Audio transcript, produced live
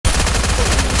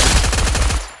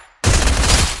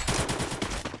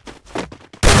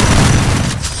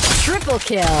Triple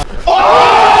किल।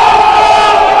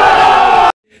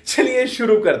 चलिए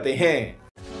शुरू करते हैं।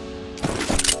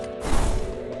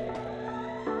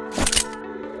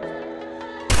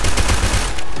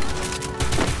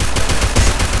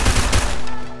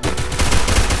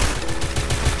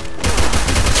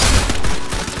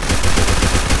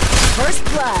 First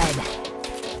blood.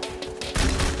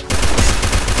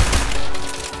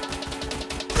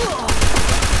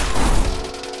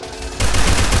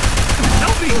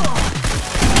 Help me!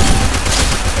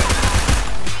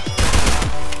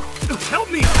 Help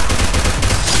me!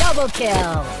 Double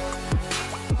kill.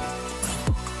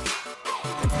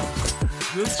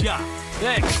 Good job.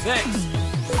 Thanks.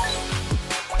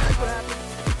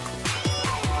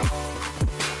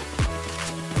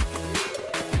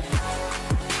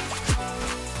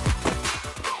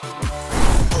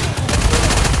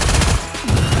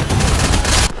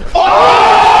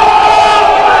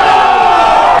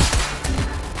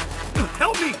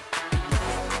 Help me!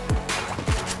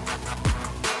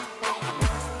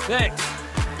 Thanks.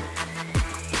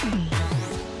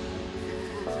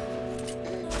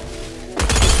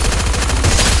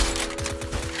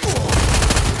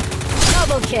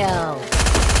 Double kill.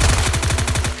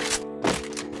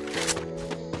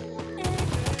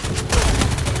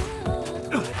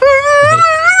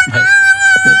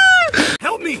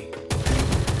 Help me!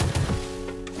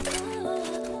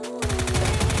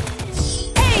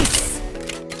 Ace.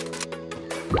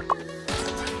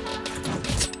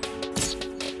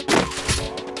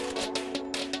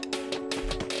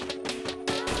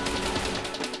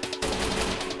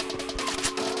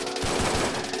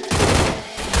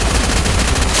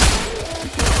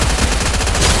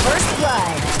 First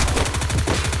blood.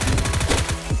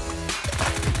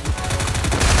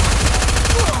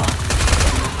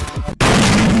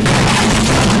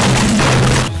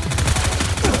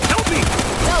 Help me!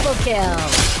 Double kill.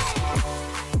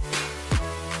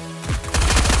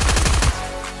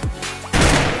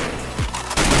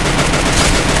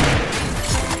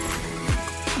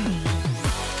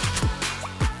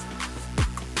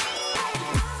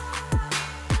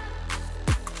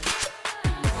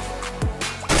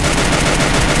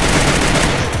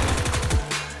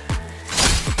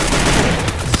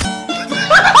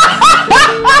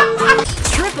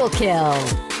 Triple kill.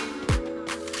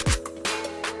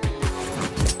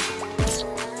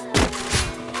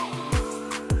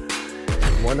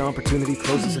 One opportunity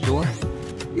closes a door,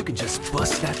 you can just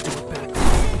bust that door back.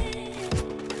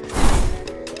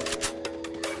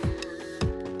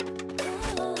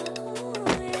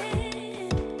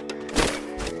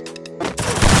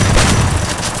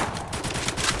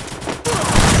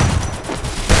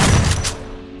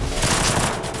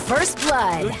 First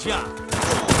blood. Good job.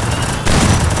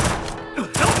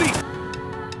 Help me!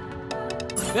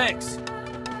 Thanks.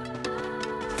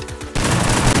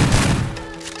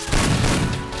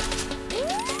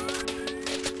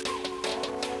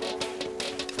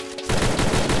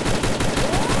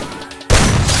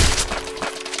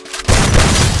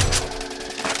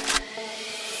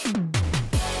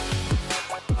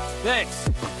 Thanks.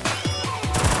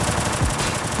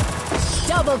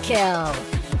 Double kill.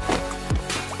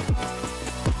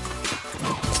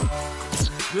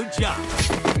 Good job.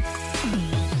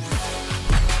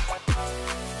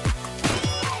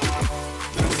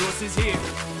 Resources here.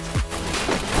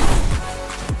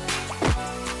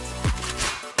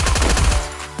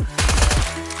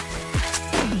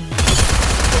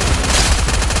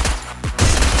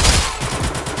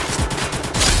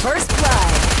 First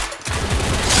blood.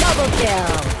 Double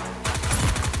kill.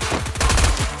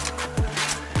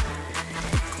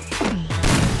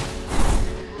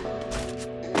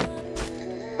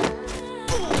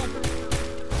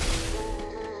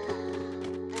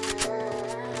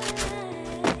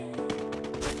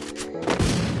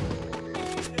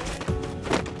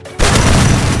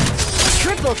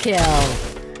 Triple kill.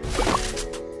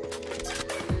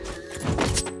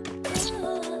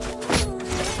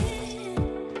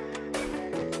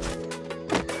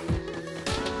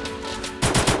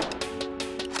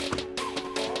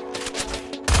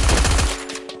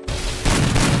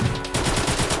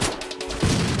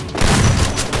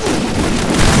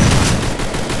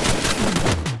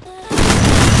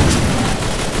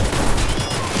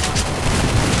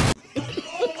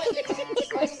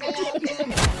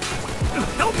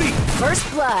 Help me! First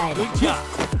blood. Good job.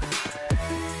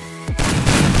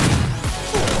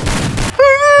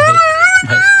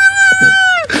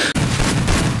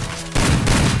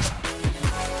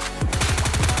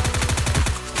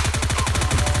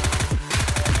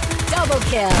 Double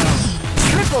kill.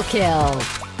 Triple kill.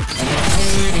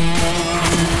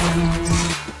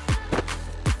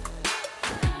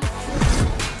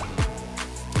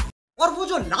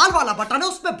 जो लाल वाला button है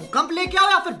उस पे भूकंप लेके आओ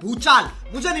या फिर भूचाल,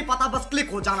 मुझे नहीं पता, बस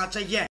क्लिक हो जाना चाहिए।